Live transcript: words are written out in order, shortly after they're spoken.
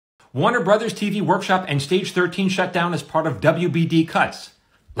Warner Brothers TV Workshop and Stage 13 shut down as part of WBD cuts.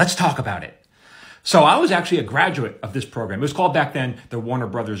 Let's talk about it. So I was actually a graduate of this program. It was called back then the Warner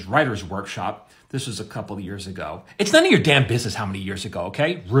Brothers Writers Workshop. This was a couple of years ago. It's none of your damn business how many years ago,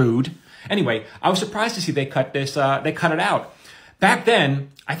 okay? Rude. Anyway, I was surprised to see they cut this, they cut it out. Back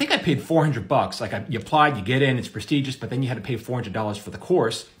then, I think I paid $400. Like you applied, you get in, it's prestigious, but then you had to pay $400 for the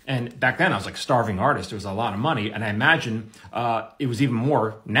course. And back then I was like a starving artist. It was a lot of money. And I imagine it was even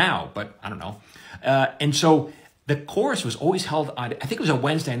more now, but I don't know. And so the course was always held on, I think it was a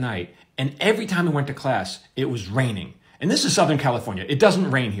Wednesday night. And every time we went to class, it was raining. And this is Southern California. It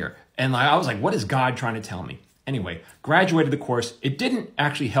doesn't rain here. And I was like, what is God trying to tell me? Anyway, graduated the course. It didn't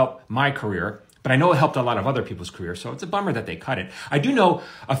actually help my career, but I know it helped a lot of other people's careers, so it's a bummer that they cut it. I do know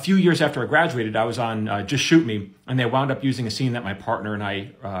a few years after I graduated, I was on Just Shoot Me, and they wound up using a scene that my partner and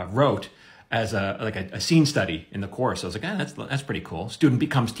I wrote as a scene study in the course. I was like, that's pretty cool. Student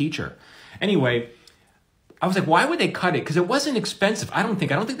becomes teacher. Anyway, I was like, why would they cut it? Because it wasn't expensive. I don't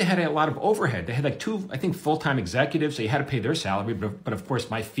think they had a lot of overhead. They had like two, I think, full-time executives, so you had to pay their salary, but of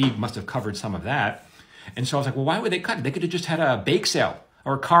course my fee must have covered some of that. And so I was like, well, why would they cut it? They could have just had a bake sale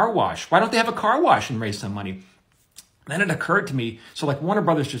or a car wash. Why don't they have a car wash and raise some money? Then it occurred to me, so like Warner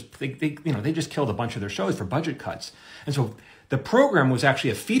Brothers they just killed a bunch of their shows for budget cuts. And so the program was actually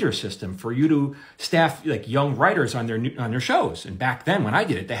a feeder system for you to staff like young writers on their shows. And back then when I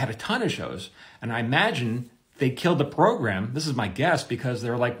did it, they had a ton of shows. And I imagine they killed the program, this is my guess, because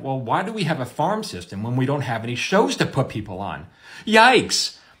they're like, well, why do we have a farm system when we don't have any shows to put people on?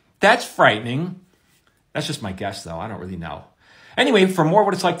 Yikes, that's frightening. That's just my guess though, I don't really know. Anyway, for more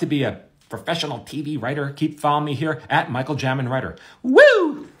what it's like to be a professional TV writer, keep following me here at Michael Jamin Writer. Woo!